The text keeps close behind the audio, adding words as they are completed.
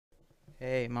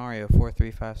Hey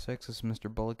Mario4356, this is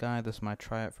Mr. Bullet Guy. This is my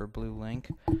tryout for Blue Link.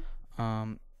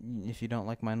 If you don't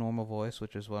like my normal voice,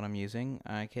 which is what I'm using,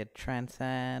 I could try and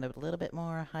sound a little bit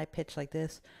more high pitched like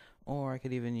this, or I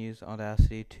could even use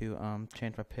Audacity to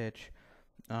change my pitch.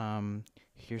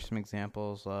 Here's some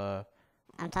examples.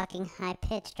 I'm talking high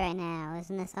pitched right now.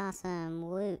 Isn't this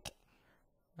awesome? Woot.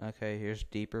 Okay, here's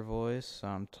deeper voice.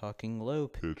 I'm talking low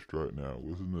pitched right now.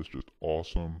 Wasn't this just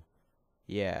awesome?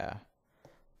 Yeah.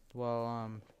 Well,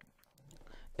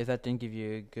 if that didn't give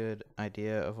you a good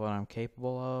idea of what I'm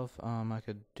capable of, I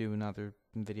could do another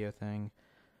video thing.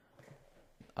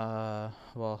 Well,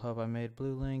 hope I made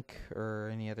Blue Link or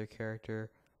any other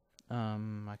character. I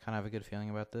kind of have a good feeling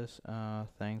about this.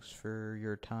 Thanks for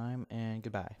your time and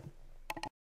goodbye.